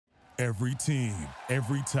Every team,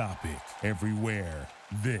 every topic, everywhere.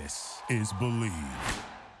 This is Believe.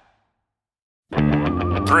 3,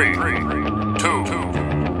 2,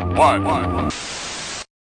 1.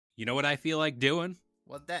 You know what I feel like doing?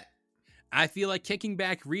 What that? I feel like kicking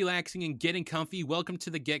back, relaxing, and getting comfy. Welcome to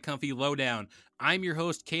the Get Comfy Lowdown. I'm your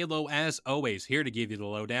host, Kalo, as always, here to give you the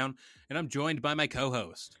lowdown, and I'm joined by my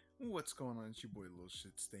co-host. What's going on? It's your boy Lil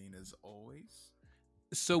Shit Stain as always.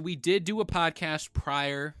 So we did do a podcast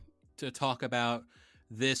prior to talk about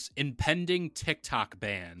this impending TikTok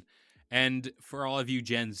ban. And for all of you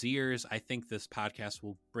Gen Zers, I think this podcast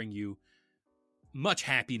will bring you much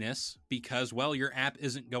happiness because, well, your app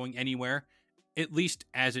isn't going anywhere, at least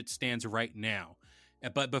as it stands right now.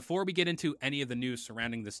 But before we get into any of the news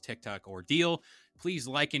surrounding this TikTok ordeal, please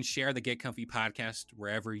like and share the Get Comfy podcast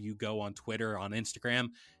wherever you go on Twitter, on Instagram,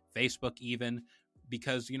 Facebook even,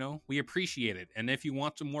 because, you know, we appreciate it. And if you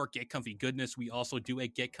want some more Get Comfy goodness, we also do a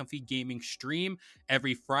Get Comfy gaming stream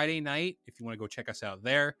every Friday night. If you want to go check us out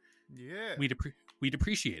there, Yeah. we'd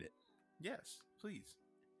appreciate it. Yes, please.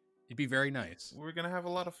 It'd be very nice. We're going to have a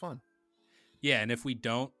lot of fun. Yeah, and if we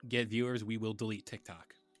don't get viewers, we will delete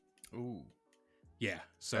TikTok. Ooh. Yeah,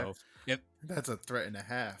 so That's a threat and a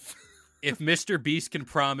half. if Mr. Beast can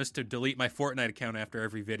promise to delete my Fortnite account after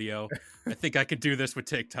every video, I think I could do this with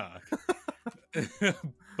TikTok.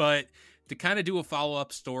 But to kind of do a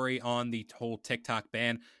follow-up story on the whole TikTok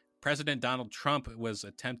ban, President Donald Trump was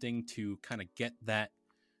attempting to kind of get that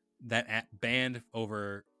app banned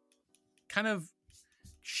over kind of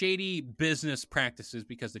shady business practices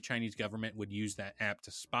because the Chinese government would use that app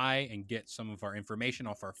to spy and get some of our information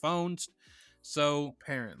off our phones. So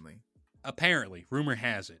apparently, rumor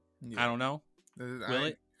has it. Yeah. I don't know. Will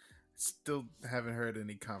it? Still haven't heard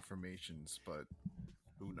any confirmations, but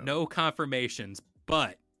who knows? No confirmations,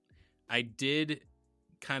 but I did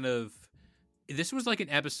kind of. This was like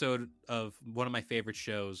an episode of one of my favorite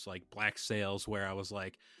shows, like Black Sails, where I was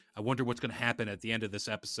like, I wonder what's going to happen at the end of this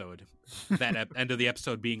episode. That end of the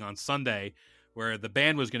episode being on Sunday, where the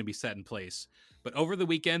ban was going to be set in place. But over the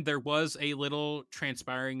weekend, there was a little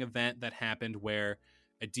transpiring event that happened where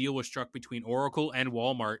a deal was struck between Oracle and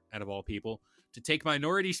Walmart, out of all people, to take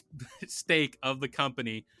minority stake of the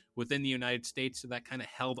company within the United States. So that kind of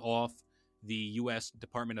held off the U.S.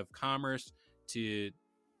 Department of Commerce to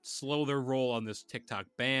slow their roll on this TikTok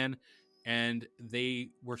ban. And they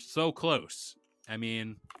were so close. I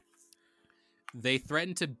mean, they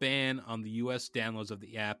threatened to ban on the U.S. downloads of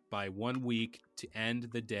the app by 1 week to end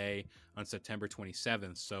the day on September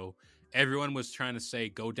 27th. So everyone was trying to say,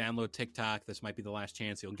 go download TikTok. This might be the last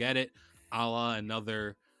chance you'll get it. A la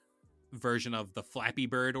another version of the Flappy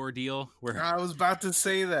Bird ordeal. Where I was about to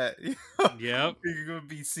say that. Yep. You're going to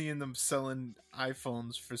be seeing them selling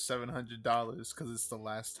iPhones for $700 because it's the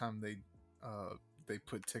last time they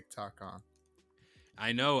put TikTok on.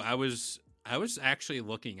 I know. I was actually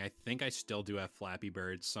looking. I think I still do have Flappy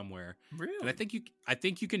Bird somewhere. Really? And I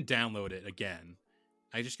think you can download it again.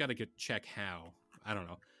 I just got to check how. I don't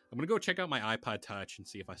know. I'm going to go check out my iPod Touch and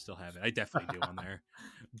see if I still have it. I definitely do on there.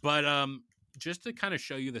 But just to kind of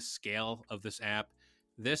show you the scale of this app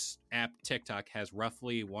TikTok has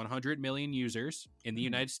roughly 100 million users in the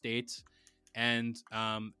United States, and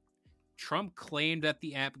Trump claimed that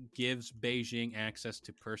the app gives Beijing access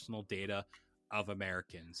to personal data of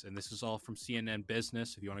Americans. And this is all from CNN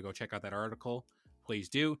Business. If you want to go check out that article, please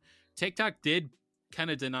do. TikTok did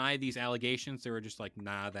kind of deny these allegations. They were just like,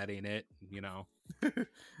 nah, that ain't it. You know,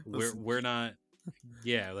 we're not.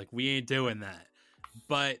 Yeah, like we ain't doing that.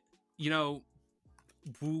 But, you know,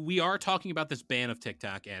 we are talking about this ban of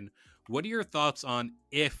TikTok. And what are your thoughts on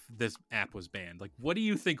if this app was banned? Like, what do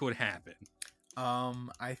you think would happen?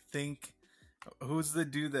 I think. Who's the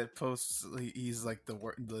dude that posts? He's like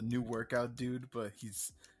the new workout dude, but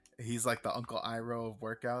he's like the Uncle Iroh of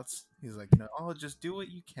workouts. He's like, no, just do what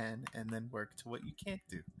you can and then work to what you can't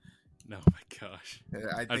do. Oh my gosh,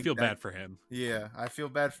 I feel bad for him. Yeah, I feel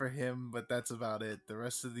bad for him, but that's about it. The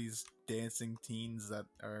rest of these dancing teens that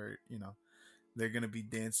are, you know, they're gonna be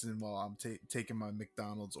dancing while I'm taking my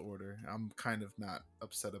McDonald's order. I'm kind of not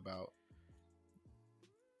upset about.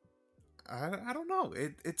 I don't know.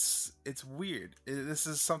 It's weird. This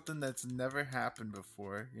is something that's never happened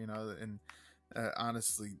before, you know. And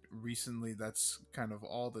honestly, recently, that's kind of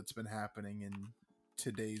all that's been happening in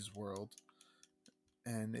today's world.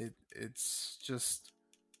 And it's just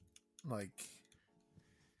like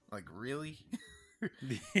really.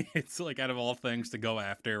 It's like out of all things to go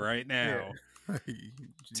after right now. Yeah.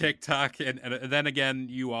 TikTok, and then again,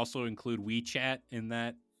 you also include WeChat in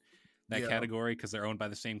that category because they're owned by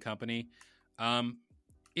the same company.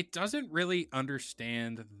 It doesn't really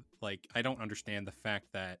understand, like, I don't understand the fact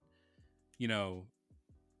that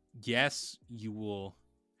yes, you will.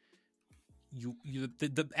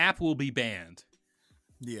 The app will be banned.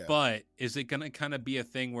 Yeah. But is it gonna kind of be a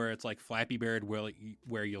thing where it's like Flappy Bird,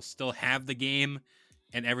 where you'll still have the game,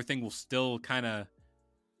 and everything will still kind of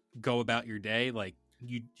go about your day? Like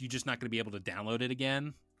you're just not gonna be able to download it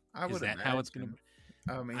again. I Is would that how it's gonna?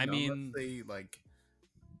 I mean,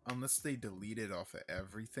 unless they delete it off of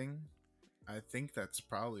everything, I think that's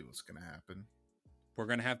probably what's gonna happen. We're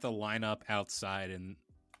gonna have to line up outside, and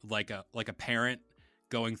like a parent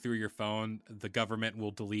going through your phone, the government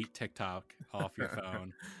will delete TikTok off your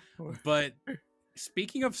phone. But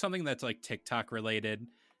speaking of something that's like TikTok related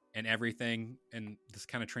and everything, and this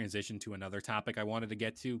kind of transition to another topic I wanted to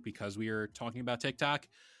get to because we were talking about TikTok,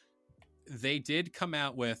 they did come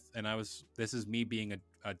out with, and this is me being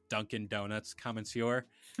a Dunkin' Donuts connoisseur.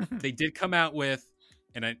 They did come out with,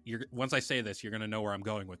 and once I say this, you're going to know where I'm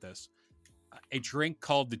going with this, a drink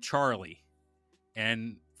called the Charlie.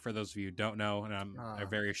 And for those of you who don't know, and I'm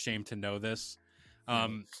very ashamed to know this,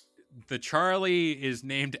 the Charlie is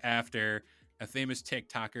named after a famous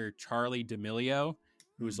TikToker, Charlie D'Amelio,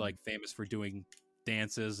 who's like famous for doing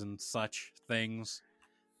dances and such things.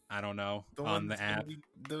 I don't know, on the app.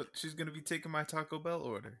 She's going to be taking my Taco Bell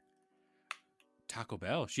order. Taco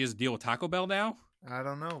Bell? She has a deal with Taco Bell now? I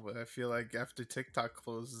don't know, but I feel like after TikTok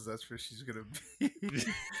closes, that's where she's gonna be.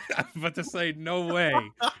 I'm about to say, no way.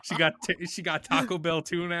 She got Taco Bell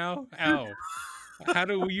too now. Ow! How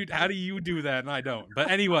do you do that and I don't?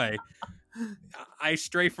 But anyway, I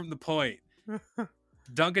stray from the point.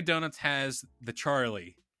 Dunkin' Donuts has the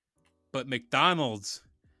Charlie, but McDonald's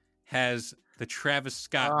has the Travis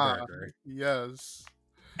Scott burger. Yes.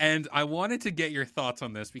 And I wanted to get your thoughts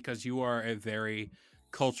on this because you are a very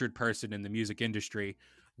cultured person in the music industry.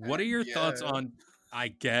 What are your thoughts on, I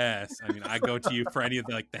guess, I mean, I go to you for any of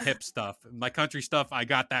the hip stuff. My country stuff, I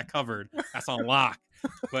got that covered. That's on lock.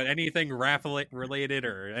 But anything rap related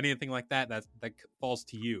or anything like that falls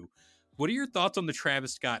to you. What are your thoughts on the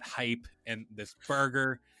Travis Scott hype and this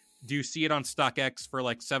burger? Do you see it on StockX for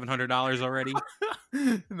like $700 already?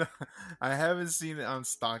 No, I haven't seen it on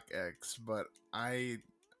StockX, but I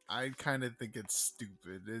kind of think it's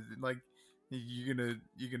stupid. Like, you're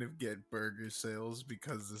gonna get burger sales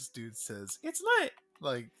because this dude says it's lit.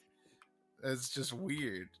 Like, it's just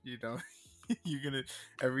weird, You're gonna,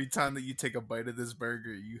 every time that you take a bite of this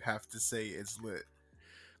burger, you have to say it's lit.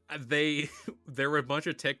 There were a bunch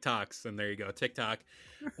of TikToks, and there you go, TikTok,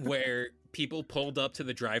 where people pulled up to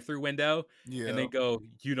the drive-through window and they go,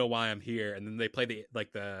 "You know why I'm here," and then they play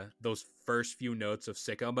those first few notes of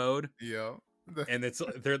Sicko Mode. Yeah. And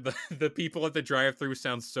they're the people at the drive-through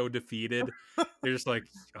sound so defeated. They're just like,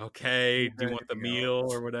 okay, do you want the meal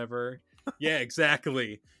or whatever? Yeah,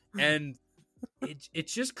 exactly. And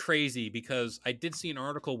it's just crazy because I did see an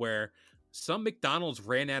article where some McDonald's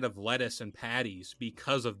ran out of lettuce and patties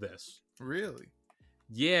because of this. Really?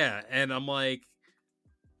 Yeah, and I'm like,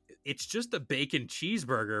 it's just a bacon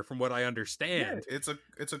cheeseburger from what I understand. Yeah,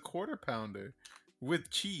 it's a quarter pounder with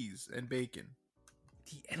cheese and bacon.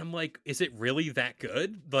 And I'm like, is it really that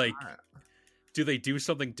good? Like, do they do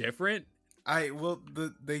something different?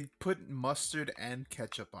 They put mustard and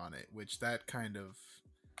ketchup on it, which that kind of.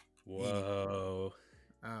 Whoa.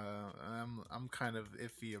 I'm kind of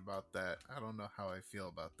iffy about that. I don't know how I feel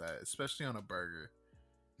about that, especially on a burger.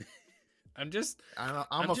 I'm just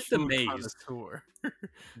food amazed. Connoisseur.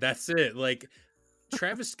 That's it. Like,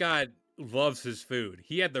 Travis Scott loves his food.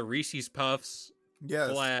 He had the Reese's Puffs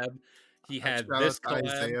collab. He had this collab.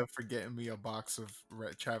 Isaiah for getting me a box of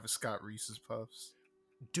Travis Scott Reese's Puffs.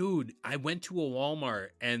 Dude, I went to a Walmart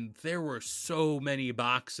and there were so many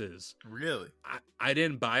boxes. Really? I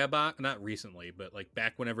didn't buy a box, not recently, but like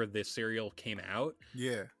back whenever this cereal came out.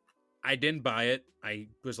 Yeah. I didn't buy it. I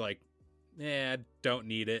was like, I don't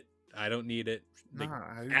need it. I don't need it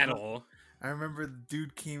at all. I remember the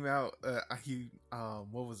dude came out.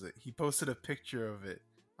 What was it? He posted a picture of it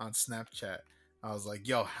on Snapchat. I was like,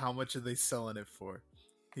 "Yo, how much are they selling it for?"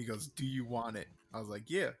 He goes, "Do you want it?" I was like,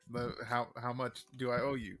 "Yeah." But how much do I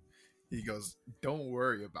owe you? He goes, "Don't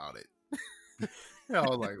worry about it." I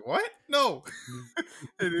was like, "What? No."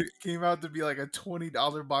 And it came out to be like a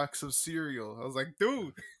 $20 box of cereal. I was like,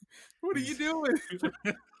 "Dude, what are you doing?"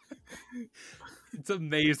 It's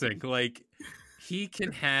amazing. Like, he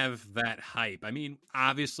can have that hype. I mean,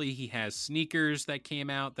 obviously he has sneakers that came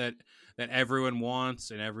out that everyone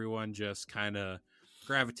wants and everyone just kind of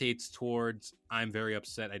gravitates towards. I'm very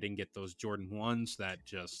upset I didn't get those Jordan 1s that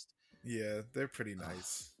just... Yeah, they're pretty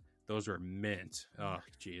nice. Those were mint. Oh,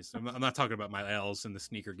 jeez. I'm not talking about my L's in the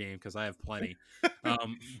sneaker game because I have plenty.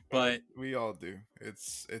 But we all do.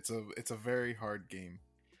 It's a very hard game.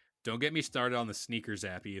 Don't get me started on the Sneakers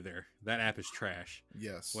app either. That app is trash.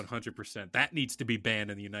 Yes. 100%. That needs to be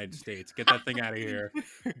banned in the United States. Get that thing out of here.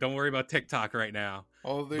 Don't worry about TikTok right now.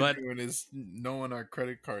 All they're But- doing is knowing our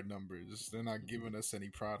credit card numbers. They're not giving us any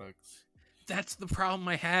products. That's the problem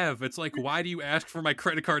I have. It's like, why do you ask for my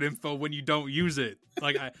credit card info when you don't use it?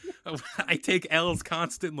 Like, I take L's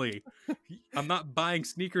constantly. I'm not buying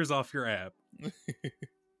sneakers off your app.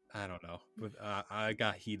 I don't know, but I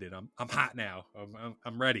got heated. I'm hot now.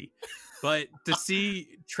 I'm ready. But to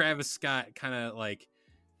see Travis Scott kind of like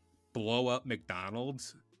blow up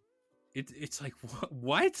McDonald's, it's like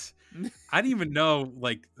what? I didn't even know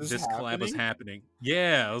like this collab was happening.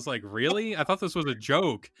 Yeah, I was like, really? I thought this was a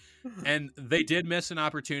joke, and they did miss an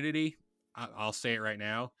opportunity. I'll say it right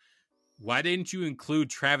now. Why didn't you include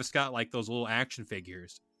Travis Scott like those little action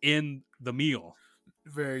figures in the meal?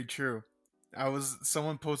 Very true.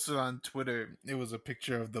 Someone posted on Twitter, it was a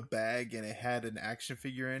picture of the bag and it had an action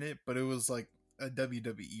figure in it, but it was like a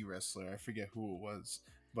WWE wrestler. I forget who it was.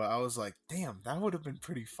 But I was like, damn, that would have been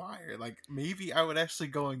pretty fire. Like, maybe I would actually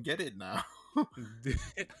go and get it now.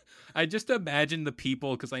 I just imagine the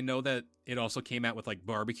people, because I know that it also came out with like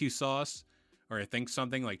barbecue sauce, or I think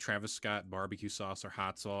something like Travis Scott barbecue sauce or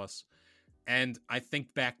hot sauce. And I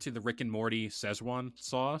think back to the Rick and Morty Szechuan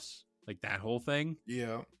sauce, like that whole thing.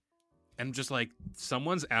 Yeah. And just like,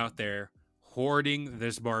 someone's out there hoarding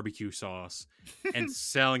this barbecue sauce and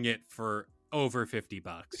selling it for over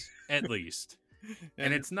 $50 at least.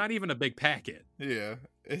 And it's not even a big packet. Yeah.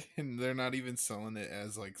 And they're not even selling it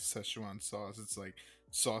as like Szechuan sauce. It's like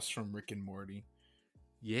sauce from Rick and Morty.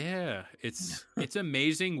 Yeah. It's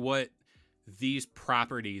amazing what these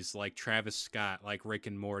properties like Travis Scott, like Rick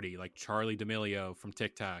and Morty, like Charlie D'Amelio from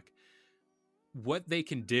TikTok, what they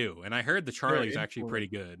can do. And I heard the Charlie's actually pretty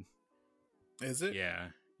good. Is it? Yeah.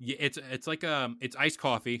 Yeah, it's like it's iced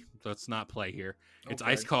coffee. Let's not play here. It's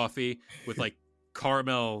Okay. iced coffee with like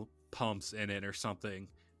caramel pumps in it or something.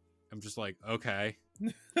 I'm just like, okay.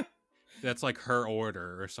 That's like her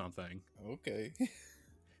order or something. Okay.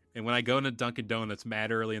 And when I go into Dunkin' Donuts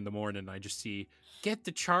mad early in the morning, I just see, get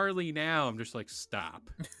the Charlie now. I'm just like, stop.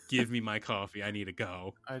 Give me my coffee. I need to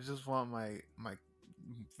go. I just want my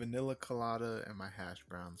vanilla colada and my hash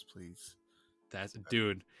browns, please. That's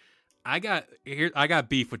dude. I got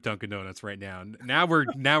beef with Dunkin' Donuts right now. Now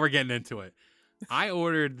we're getting into it. I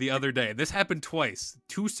ordered the other day. This happened twice,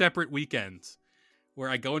 2 separate weekends, where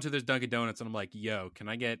I go into this Dunkin' Donuts and I'm like, "Yo, can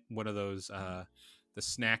I get one of those the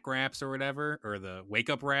snack wraps or whatever, or the wake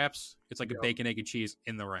up wraps? It's like a bacon, egg, and cheese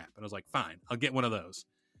in the wrap." And I was like, "Fine, I'll get one of those."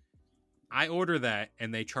 I order that,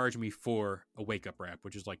 and they charge me for a wake up wrap,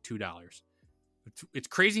 which is like $2. It's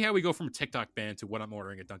crazy how we go from a TikTok ban to what I'm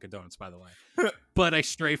ordering at Dunkin' Donuts, by the way. But I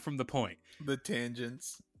stray from the point. The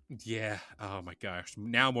tangents. Yeah. Oh my gosh.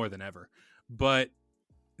 Now more than ever. But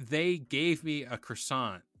they gave me a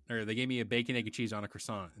croissant, or they gave me a bacon, egg, and cheese on a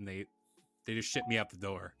croissant, and they just shipped me out the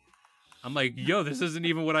door. I'm like, yo, this isn't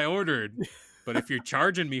even what I ordered. But if you're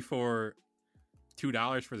charging me for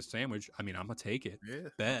 $2 for the sandwich, I mean, I'm gonna take it. Yeah.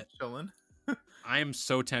 Bet. Chilling. I am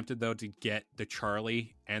so tempted though to get the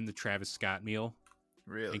Charlie and the Travis Scott meal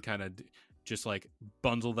Really? and kind of just like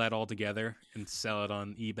bundle that all together and sell it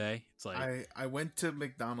on eBay. It's like I went to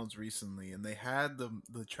McDonald's recently and they had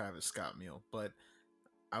the Travis Scott meal, but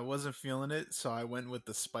I wasn't feeling it, so I went with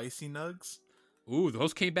the spicy nugs. ooh,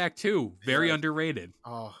 those came back too. Very Yeah. underrated.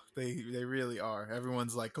 Oh, they really are.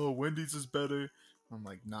 Everyone's like, "Oh, Wendy's is better." I'm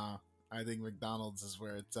like, "Nah, I think McDonald's is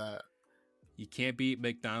where it's at." You can't beat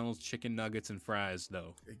McDonald's chicken nuggets and fries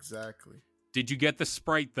though. Exactly. Did you get the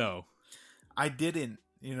Sprite though? I didn't.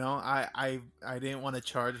 You know, I didn't want to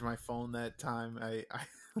charge my phone that time.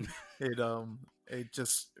 It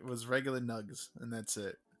just was regular nugs and that's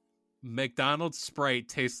it. McDonald's Sprite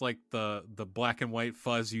tastes like the black and white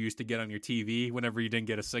fuzz you used to get on your TV whenever you didn't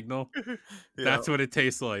get a signal. That's what it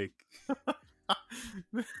tastes like.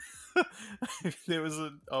 There was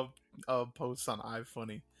a post on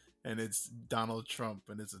iFunny, and it's Donald Trump,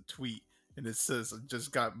 and it's a tweet, and it says,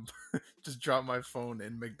 just dropped my phone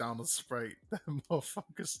in McDonald's Sprite. That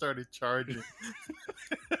motherfucker started charging.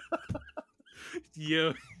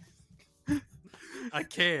 Yeah. I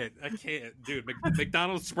can't, dude.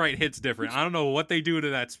 McDonald's Sprite hits different. I don't know what they do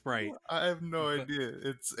to that Sprite. I have no idea.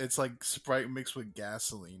 It's like Sprite mixed with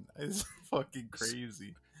gasoline. It's fucking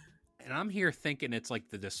crazy. And I'm here thinking it's like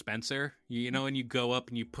the dispenser, you know, and you go up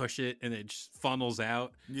and you push it and it just funnels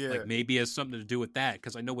out. Yeah. Like maybe it has something to do with that.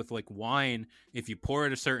 Because I know with like wine, if you pour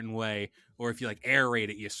it a certain way, or if you like aerate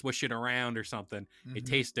it, you swish it around or something, it Mhm.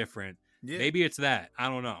 tastes different. Yeah. Maybe it's that. I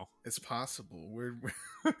don't know. It's possible.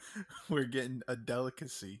 We're getting a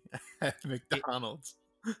delicacy at McDonald's.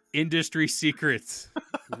 industry secrets.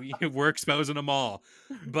 We're exposing them all.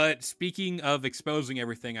 But speaking of exposing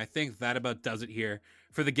everything, I think that about does it here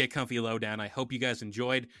for the Get Comfy Lowdown. I hope you guys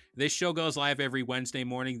enjoyed. This show goes live every Wednesday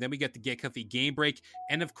morning. Then we get the Get Comfy Game Break.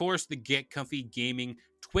 And of course, the Get Comfy Gaming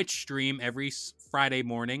Twitch stream every Friday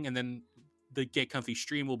morning. And then the Get Comfy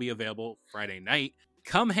stream will be available Friday night.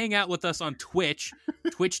 Come hang out with us on Twitch,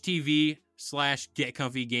 Twitch TV/Get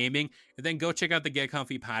Comfy Gaming. And then go check out the Get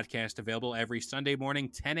Comfy podcast, available every Sunday morning,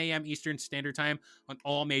 10 a.m. Eastern Standard Time on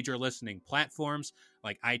all major listening platforms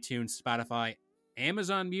like iTunes, Spotify,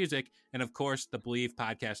 Amazon Music, and of course, the Believe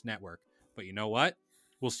Podcast Network. But you know what?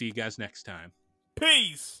 We'll see you guys next time.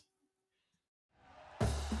 Peace!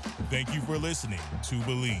 Thank you for listening to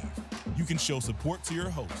Believe. You can show support to your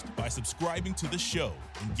host by subscribing to the show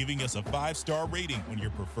and giving us a 5-star rating on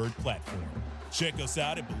your preferred platform. Check us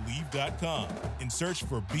out at Believe.com and search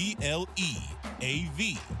for BLEAV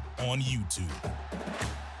on YouTube.